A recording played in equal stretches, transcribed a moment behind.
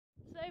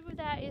Over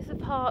there is the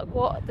park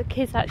what the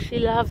kids actually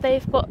love.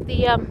 They've got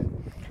the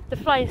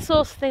flying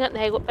saucer thing up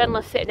there, what Ben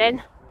was sitting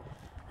in.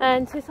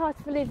 And it's hard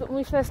to believe that when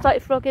we first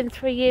started vlogging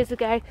 3 years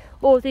ago,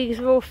 all these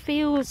were all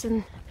fields,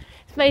 and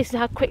it's amazing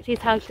how quickly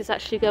these houses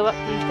actually go up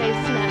these days,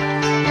 isn't it?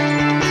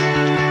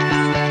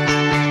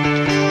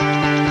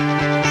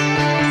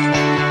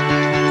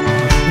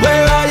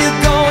 Where are you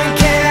going?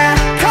 Can I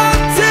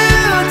come to?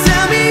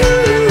 Tell me you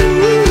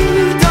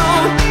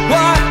don't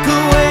walk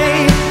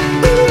away.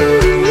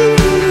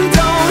 Ooh,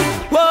 don't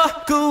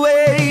walk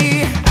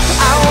away.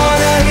 I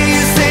wanna hear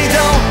you say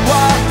don't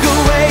walk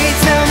away.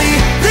 Tell me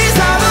these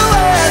are the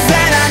words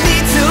that I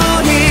need to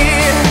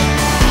hear.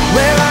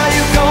 Where are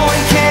you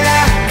going? Can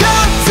I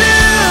come to?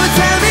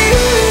 Tell me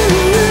you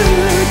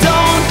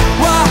don't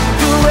walk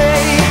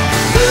away.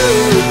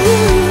 Ooh,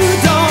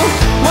 don't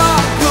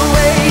walk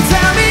away.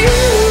 Tell me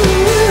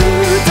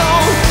you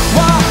don't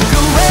walk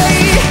away.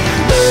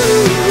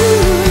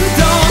 Ooh,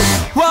 don't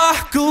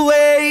walk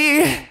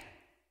away.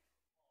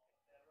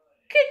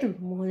 Good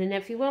morning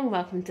everyone,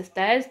 welcome to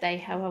Thursday.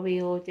 How are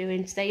we all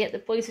doing today? Yet the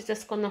boys have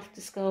just gone off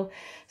to school.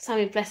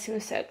 Sammy, bless him,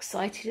 was so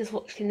excited. He was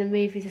watching the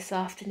movie this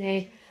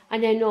afternoon. I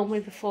know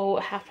normally before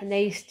what happened,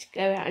 they used to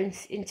go out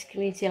into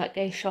community, like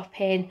go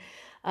shopping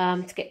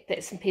to get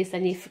bits and pieces they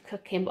need for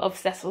cooking, but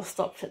obviously that's all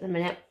stopped at the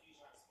minute.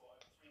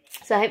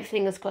 So I hope,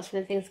 fingers crossed,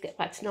 when things get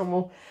back to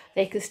normal,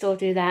 they can still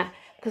do that.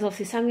 Because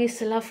obviously Sam used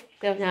to love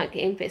going out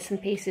getting bits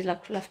and pieces,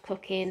 love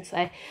cooking.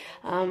 So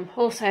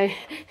also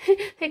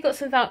they got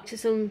some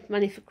vouchers and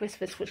money for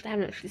Christmas, which they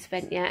haven't actually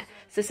spent yet.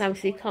 So Sam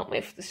said he can't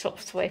wait for the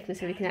shops to open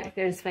so he can actually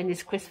go and spend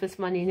his Christmas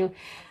money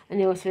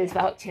and also his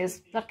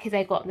vouchers. Lucky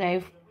they got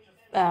no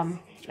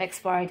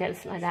expiry date,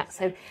 anything like that.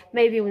 So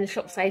maybe when the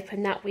shops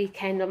open that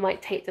weekend, I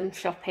might take them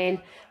shopping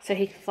so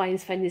he can find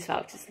and spend his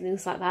vouchers and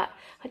things like that.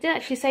 I did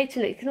actually say to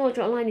him, you can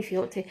order online if you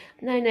want to.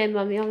 No,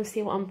 mummy, I want to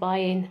see what I'm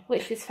buying,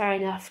 which is fair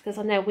enough, because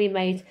I know we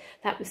made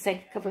that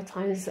mistake a couple of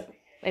times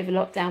over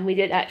lockdown. We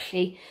didn't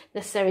actually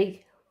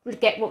necessarily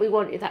get what we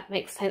wanted, if that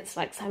makes sense.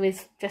 Like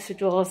Sammy's dresser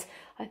drawers,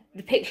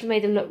 the picture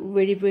made them look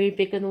really, really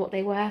bigger than what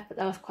they were, but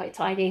that was quite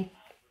tiny.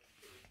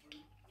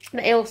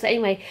 But also,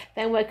 anyway,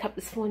 Ben woke up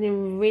this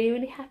morning really,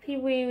 really happy,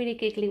 really, really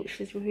giggly, which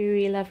was really,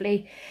 really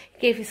lovely.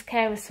 Gave his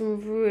carer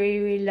some really,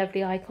 really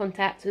lovely eye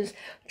contact, was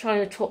trying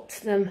to talk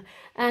to them.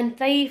 And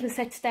they even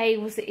said today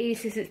was the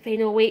easiest it's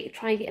been all week,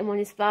 try and get him on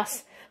his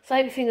bus. So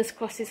I hope, fingers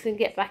crossed, he's going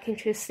to get back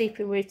into his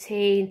sleeping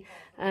routine,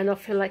 and I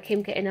feel like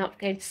him getting up,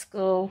 going to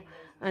school,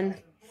 and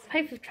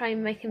hopefully try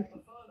and make him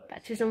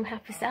back to his normal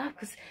happy self,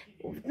 because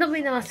not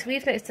being nasty,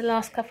 we've noticed the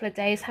last couple of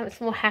days how much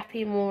more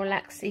happy, more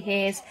relaxed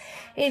he is.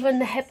 Even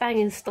the head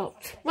banging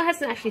stopped. Well, it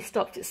hasn't actually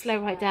stopped, it's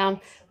slowed right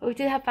down. But we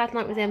did have a bad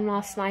night with him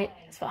last night.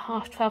 It's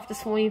about 12:30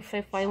 this morning,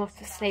 so I him off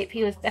to sleep.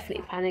 He was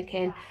definitely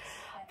panicking.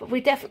 But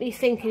we're definitely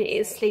thinking it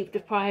is sleep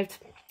deprived.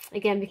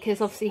 Again,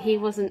 because obviously he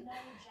wasn't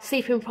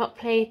sleeping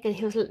properly. Then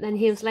he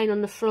was laying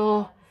on the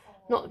floor,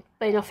 not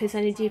burning off his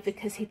energy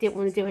because he didn't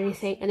want to do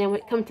anything. And then when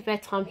it come to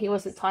bedtime, he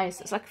wasn't tired.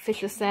 So it's like a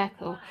vicious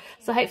circle.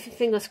 So hopefully,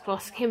 fingers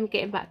crossed, him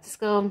getting back to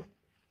school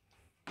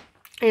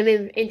and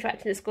him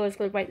interacting at school is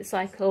going to break the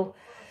cycle.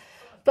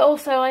 But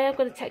also, I am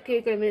going to check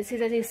Google and see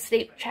if there's any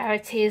sleep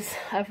charities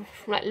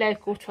like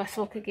local to us,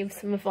 so I can give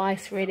some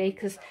advice really,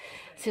 because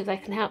see if they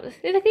can help us.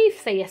 They can either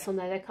say yes or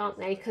no, they can't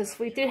they? Because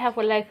we do have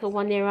a local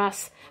one near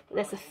us, but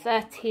there's a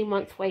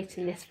 13-month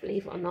waiting list,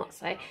 believe it or not.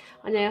 So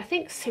I know, I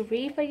think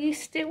Cereva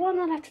used to do one.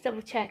 I'll have to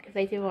double check if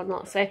they do or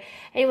not. So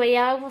anyway,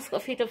 yeah, I've also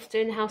got a few jobs to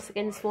do in the house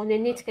again this morning.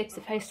 I need to go to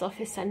the post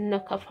office and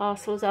knock our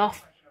parcels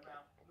off,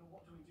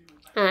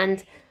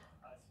 and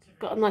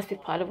got a nice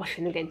big pile of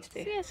washing again to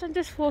do. So yes, I'm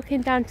just walking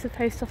down to the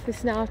post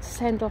office now to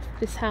send off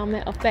this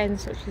helmet of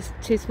Ben's, which is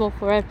too small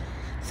for him.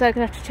 So I'm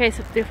going to have to chase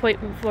up the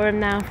appointment for him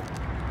now.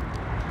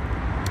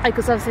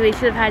 Because obviously we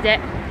should have had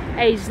it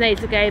ages and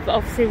ages ago, but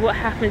obviously what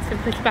happens is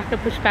push back and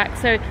push back.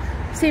 So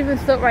Stephen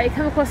thought, right, you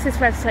come across this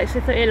website, so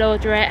I thought he'll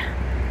order it.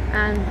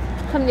 And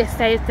come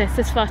yesterday,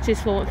 this far too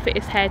small and fit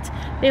his head.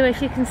 But anyway,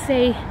 as you can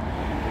see,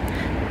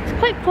 it's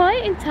quite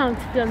quiet in town,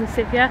 to be honest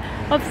with you.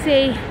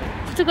 Obviously,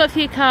 still got a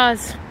few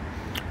cars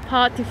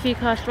parked, a few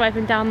cars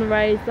driving down the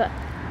road, but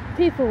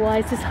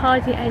people-wise, there's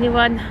hardly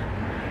anyone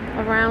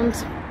around.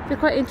 It'll be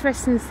quite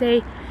interesting to see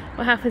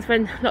what happens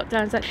when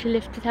lockdown's actually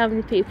lifted, how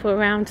many people are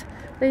around.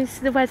 But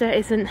the weather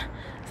isn't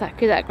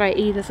exactly that great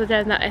either, so I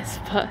don't know if that has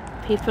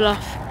put people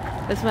off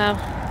as well.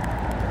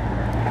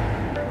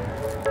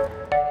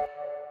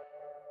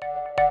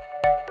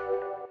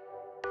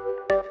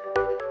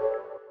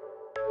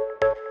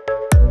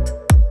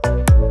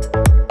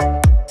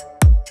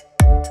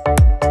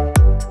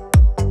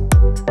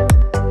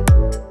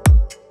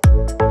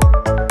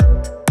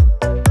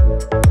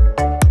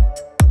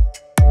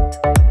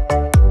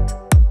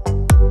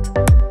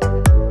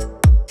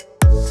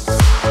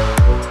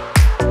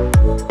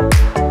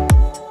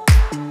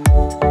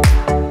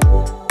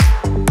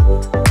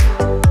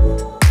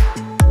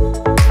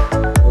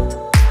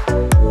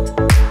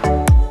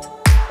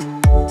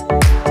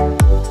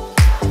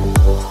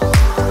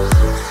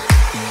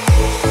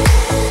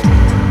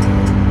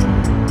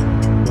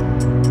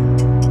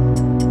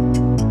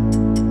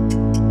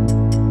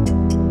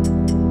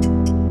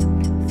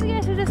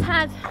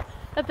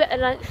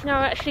 lunch. Now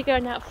we're actually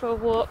going out for a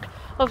walk.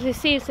 Obviously,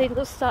 seems they've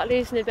got to start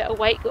losing a bit of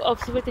weight. But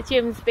obviously, with the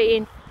gyms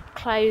being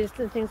closed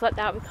and things like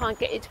that, we can't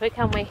get into it,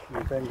 can we?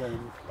 We're then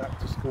going back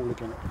to school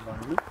again at the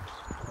moment.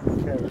 And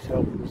the carers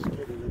helping us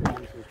getting them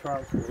into the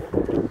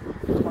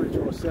transport. Trying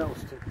to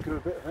ourselves to do a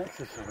bit of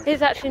exercise.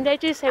 It's actually, they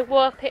do say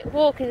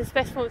walking is the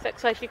best form of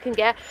exercise you can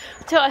get.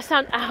 Until I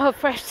sound out of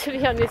breath, to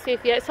be honest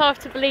with you. It's hard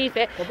to believe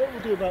it. I bet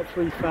we'll do about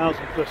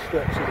 3,000 plus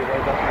steps all the way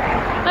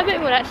back. I bet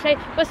we will actually.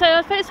 But so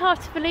I bet it's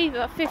hard to believe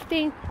about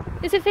 15.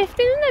 Is it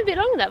 15? No, a bit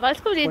longer than that, but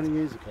it's probably 20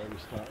 years ago we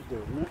started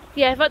doing it.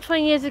 Yeah, about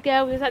 20 years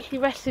ago we was actually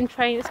wrestling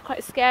training. It's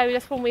quite scary.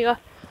 That's when we were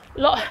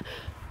a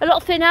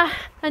lot thinner,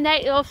 and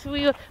then obviously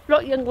we were a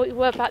lot younger than we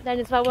were back then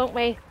as well, weren't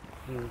we?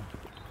 Mm.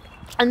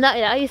 And that,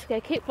 yeah, I used to go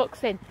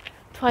kickboxing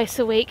twice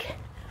a week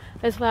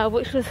as well,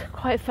 which was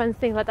quite a fun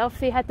thing. Like,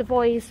 obviously you had the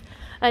boys,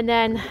 and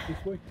then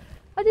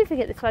I do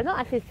forget this way, not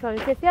actually this one,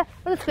 yeah.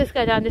 Well, let's just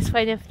go down this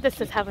way and let's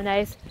just have a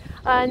nose.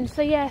 And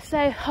so yeah, so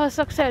I was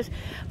like, so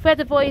we had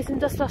the boys and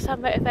just lost our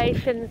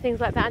motivation and things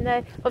like that. And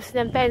then obviously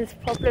then Ben's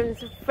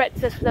problems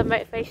threatened us with our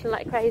motivation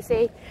like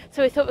crazy.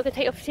 So we thought we could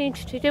take the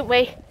opportunity to, didn't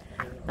we?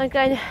 And go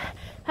and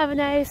have a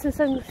nose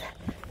and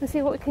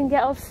see what we can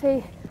get.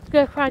 Obviously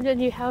go around the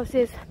new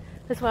houses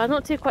as well. I'm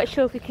not too quite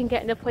sure if we can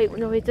get an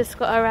appointment or we just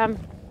got our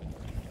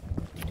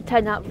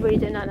turn up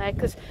reading, I know,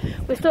 because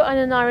we're still on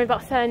an iron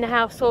about selling the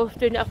house or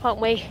doing it up, aren't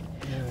we?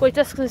 Yeah. We're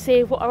just going to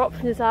see what our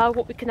options are,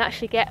 what we can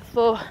actually get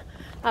for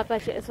our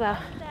budget as well.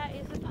 That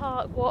is the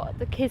park what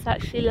the kids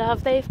actually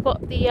love. They've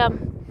got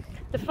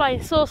the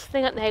flying saucer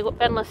thing, haven't they, what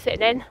Ben was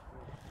sitting in.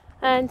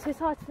 And it's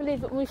hard to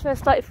believe that when we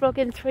first started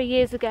vlogging 3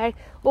 years ago,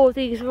 all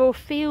these were all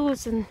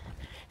fields, and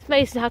it's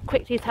amazing how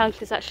quick these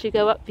houses actually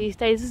go up these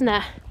days, isn't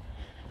it?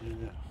 Yeah.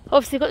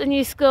 Obviously got the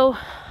new school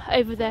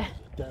over there.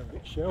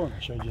 Show, I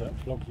showed you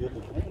that vlog the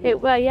other day.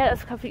 Well, yeah, that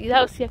was a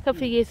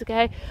couple of years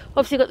ago.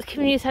 Obviously got the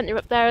community centre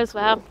up there as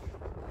well.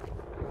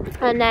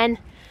 And then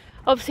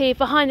obviously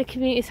behind the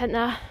community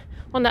centre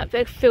on that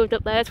big field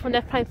up there, that's when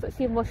they're planning to put a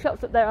few more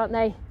shops up there, aren't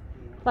they?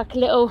 Like a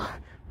little,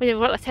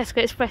 like Tesco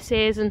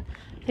Expresses and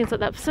things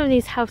like that. But some of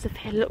these houses up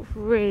here look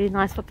really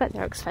nice, but I bet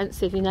they're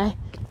expensive, you know.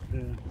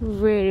 Yeah.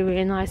 Really,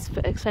 really nice,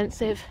 but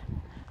expensive.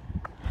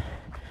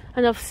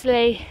 And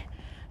obviously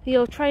the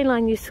old train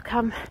line used to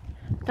come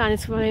down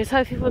this morning, so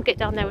if we'll get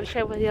down there, we'll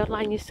show where the old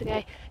line used to go.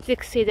 As you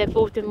can see, they're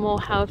building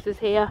more houses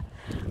here,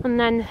 and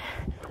then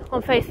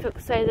on Facebook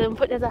say they're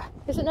putting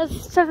isn't there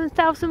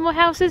 7,000 more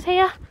houses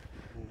here?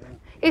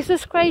 It's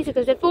just crazy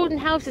because they're building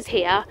houses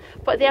here,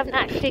 but they haven't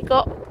actually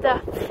got the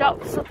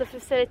shops or the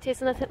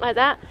facilities and nothing like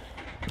that.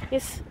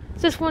 It's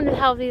just wondering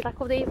how all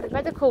the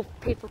medical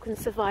people can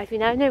survive, you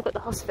know. I know we've got the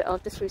hospital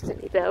just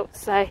recently built,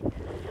 so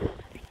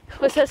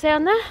what's that say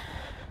on there?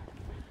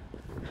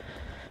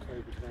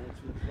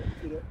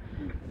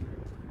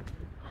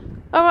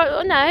 Alright,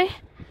 oh no.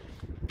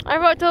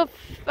 Our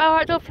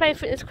outdoor play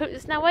fitness equipment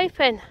is now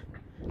open.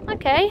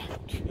 Okay.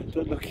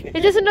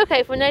 It doesn't look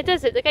open, no,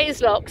 does it? The gate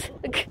is locked.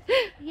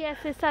 Yeah,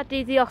 so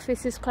sadly the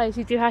office is closed.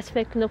 You do have to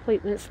make an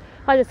appointment.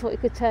 I just thought you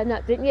could turn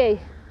up, didn't you?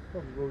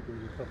 Probably will do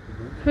in a couple of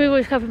months. We will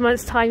in a couple of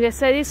months' time, yeah.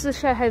 So these are the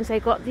show homes they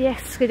got. The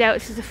Escadale,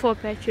 which is a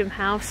 4-bedroom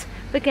house.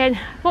 But again,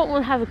 what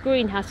will have a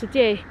greenhouse would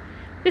you?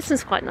 This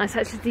one's quite nice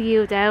actually, the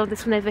Yieldale,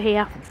 this one over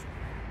here.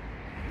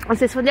 And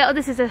this one, oh,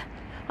 this is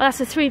that's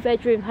a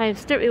 3-bedroom home,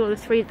 so don't really want a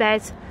 3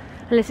 beds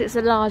unless it's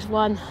a large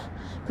one,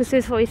 because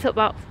this is what we thought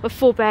about with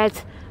 4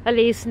 beds at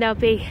least, and there'll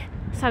be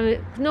some,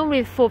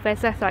 normally 4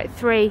 beds that's like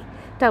 3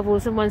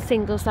 doubles and 1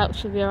 single, so that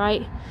should be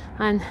alright.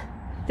 And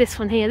this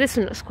one here, this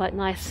one looks quite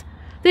nice.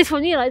 This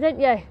one you like, don't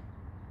you?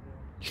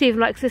 She even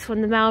likes this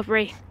one, the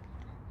Mulberry.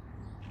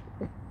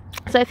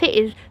 So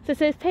Pity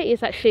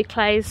is actually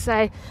closed,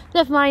 so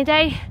never mind,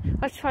 eh?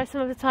 I'll try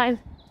some other time.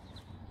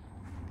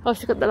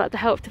 Also got the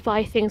help to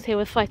buy things here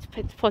with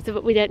 5% deposit,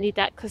 but we don't need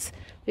that because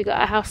we got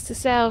our house to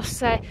sell.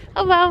 So,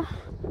 oh well,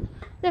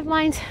 never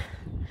mind.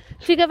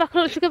 Should we go back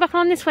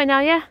on this way now,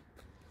 yeah?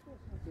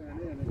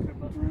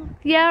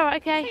 Yeah,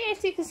 alright, okay. So,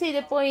 yes, you can see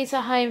the boys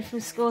are home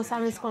from school.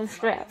 Simon's gone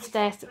straight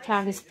upstairs to play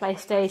on his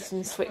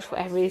PlayStation, Switch,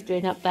 whatever he's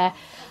doing up there.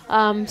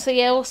 So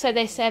yeah, also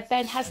they said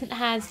Ben hasn't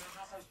had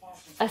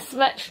as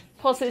much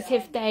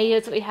positive day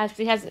as what he has.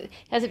 He hasn't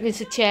been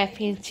so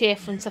chirpy and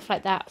cheerful and stuff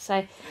like that.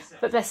 So,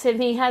 but bless him,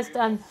 he has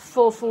done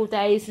 4 full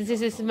days, and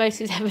this is the most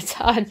he's ever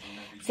done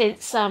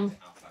since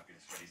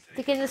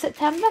beginning of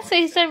September. So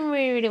he's done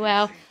really, really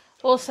well.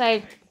 Also,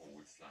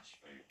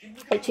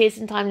 at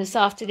cheersing time this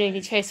afternoon,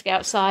 he chose to go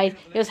outside.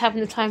 He was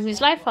having the time of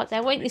his life out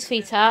there, waiting his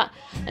feet out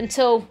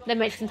until they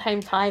mentioned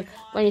home time,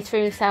 when he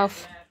threw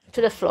himself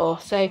to the floor.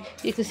 So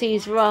you can see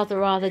he's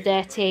rather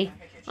dirty.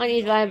 I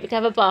need to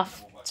have a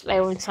bath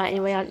later on tonight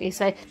anyway, aren't you?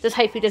 So just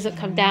hope he doesn't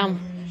come down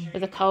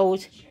with a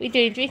cold. We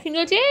do drinking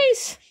your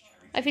juice.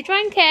 Have you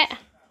drank it?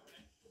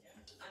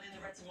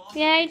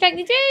 Yeah, you drank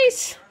your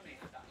juice.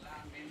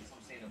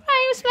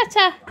 Hey, what's the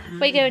matter?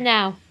 Where are you going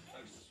now?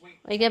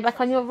 Are you going back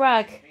on your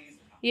rug?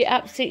 You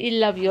absolutely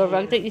love your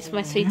rug, don't you,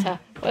 my sweetheart?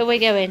 Where are we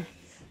going?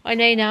 I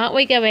know now. Where are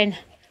we going?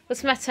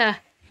 What's the matter?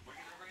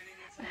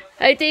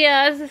 Oh dear,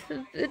 I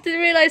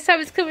didn't realise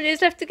Sam's coming.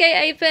 He's left the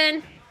gate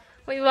open.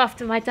 What are you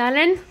after, my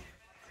darling?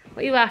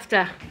 What are you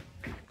after?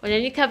 Go on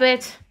in your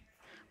cupboard.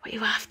 What are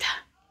you after?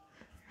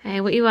 Hey,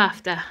 what are you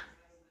after?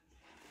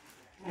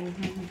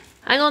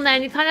 Hang on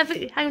then, you can't have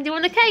it. Hang on, do you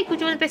want a cake or do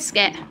you want a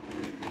biscuit?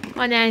 Come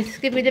on then,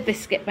 just give me the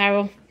biscuit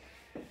barrel.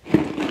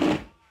 Are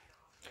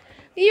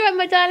you right,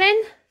 my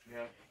darling?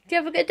 Yeah. Do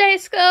you have a good day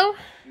at school?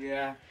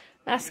 Yeah.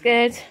 That's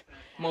good.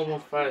 More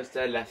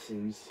Thursday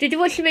lessons. Did you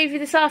watch the movie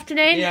this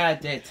afternoon? Yeah, I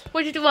did.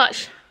 What did you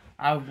watch?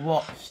 I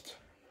watched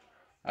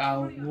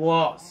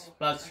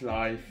Bug's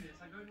Life.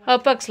 Oh,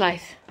 Bug's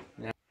Life.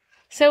 Yeah.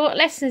 So what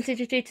lessons did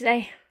you do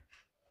today?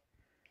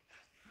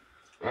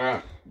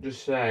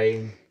 Just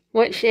saying.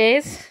 Which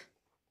is?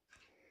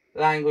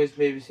 Language,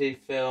 BBC,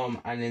 film,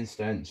 and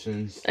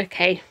extensions.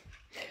 Okay.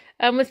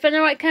 Was Ben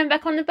alright coming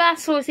back on the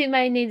bus, or was he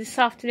mainly this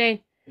afternoon?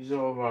 It's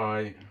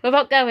alright. What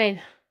about going?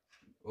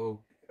 Oh,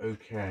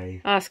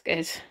 okay. Oh, that's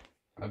good.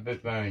 A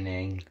bit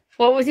moaning.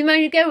 What, was he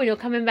moaning going or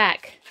coming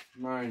back?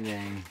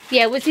 Moaning.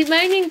 Yeah, was he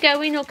moaning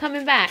going or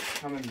coming back?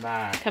 Coming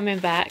back. Coming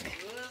back.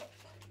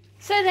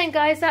 So then,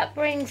 guys, that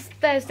brings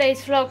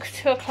Thursday's vlog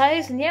to a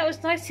close. And yeah, it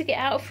was nice to get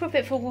out for a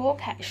bit of a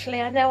walk,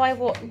 actually. I know I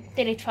walked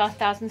nearly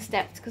 12,000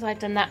 steps because I'd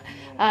done that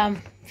a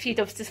few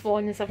jobs this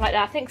morning and stuff like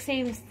that. I think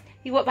Steve,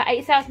 you walked about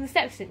 8,000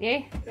 steps, didn't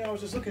you? Yeah, I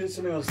was just looking at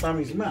something on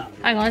Sammy's map.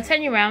 Hang on, I'll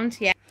turn you around.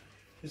 Yeah.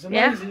 It's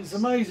amazing. It's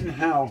amazing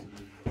how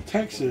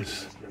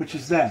Texas, which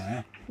is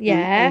there, Yeah.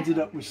 ended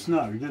up with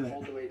snow, didn't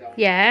it?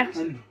 Yeah.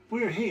 And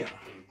we're here.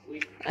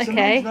 It's Okay.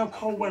 amazing how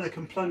cold weather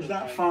can plunge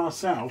that far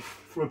south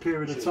for a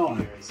period of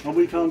time, and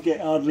we can't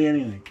get hardly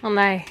anything. Oh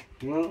no.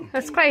 Well,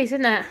 That's crazy,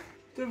 isn't it?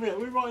 we're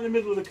right in the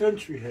middle of the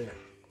country here.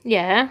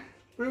 Yeah.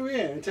 We're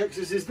here, and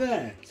Texas is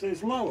there, so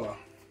it's lower.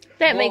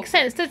 That makes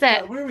sense, does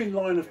it? We're in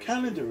line of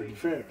Canada in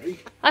theory.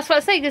 That's what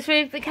I say, because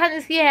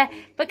Canada's, yeah,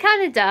 but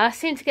Canada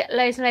seems to get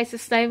loads and loads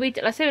of snow. We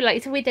don't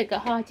get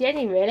hardly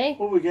any, really.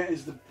 All we get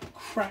is the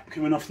crap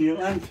coming off the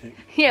Atlantic.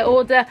 Yeah,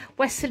 or the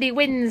westerly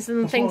winds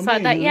and That's things what I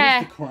like that. mean,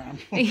 Yeah, there is the crap.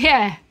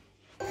 yeah.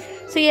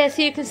 So yeah,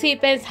 so you can see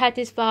Ben's had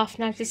his bath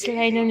now, just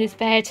laying on his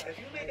bed,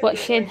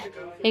 watching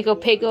Higgle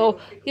Piggle.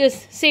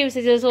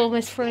 Seriously, he was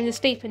almost falling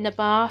asleep in the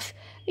bath.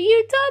 Are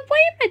you tired, boy,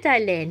 my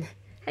darling?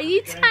 Are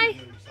you tired?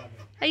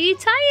 Are you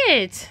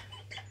tired?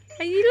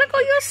 Are you, look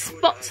all your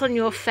spots on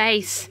your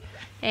face.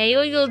 Hey,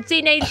 all your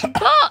teenage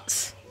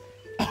spots.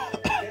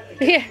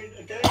 Yeah.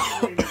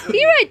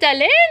 You right,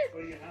 darling?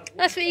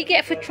 That's what you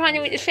get for trying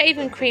to eat the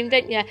shaving cream,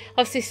 don't you?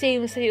 Obviously,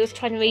 Stephen said he was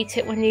trying to eat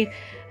it when you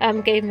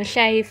gave him a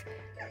shave.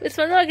 This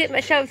one, I'll get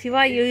my shout with you,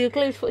 are you? You're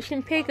glued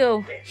watching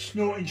Piggle.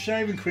 Snorting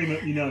shaving cream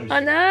up your nose. I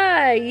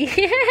know,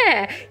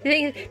 yeah. Do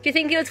you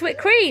think it was whipped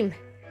cream?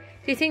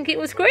 Do you think it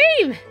was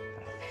cream?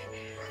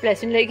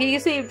 Bless him, look, you can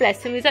see,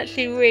 bless him, he's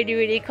actually really,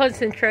 really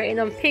concentrating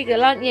on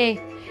Piggle, aren't you?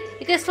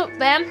 You guess what,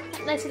 Ben?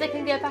 They said they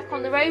can go back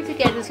on the road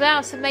again as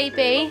well, so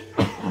maybe,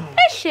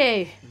 bless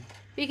you.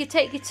 We could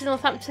take you to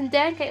Northampton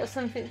Dale, get or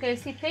something to go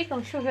see Piggle.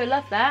 I'm sure he'll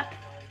love that,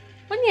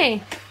 wouldn't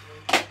you?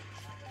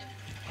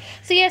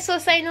 So yes, I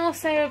was saying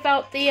also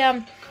about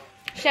the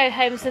show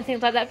homes and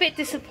things like that. A bit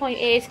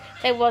disappointed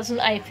they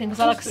wasn't open because,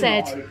 like I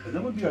said, They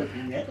won't be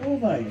open yet, will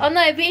they? I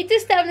know, but it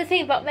does tell the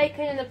thing about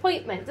making an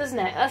appointment, doesn't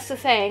it? That's the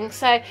thing.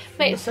 So, On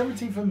the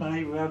 17th of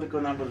May, we'll have to go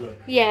and have a look.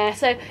 yeah.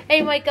 So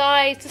anyway,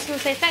 guys, just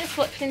want to say thanks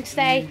for watching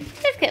today.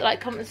 Don't forget to like,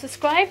 comment,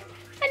 subscribe,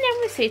 and then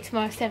we'll see you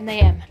tomorrow at 7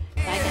 AM.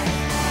 Bye,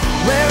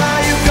 guys. Where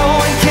are you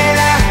going?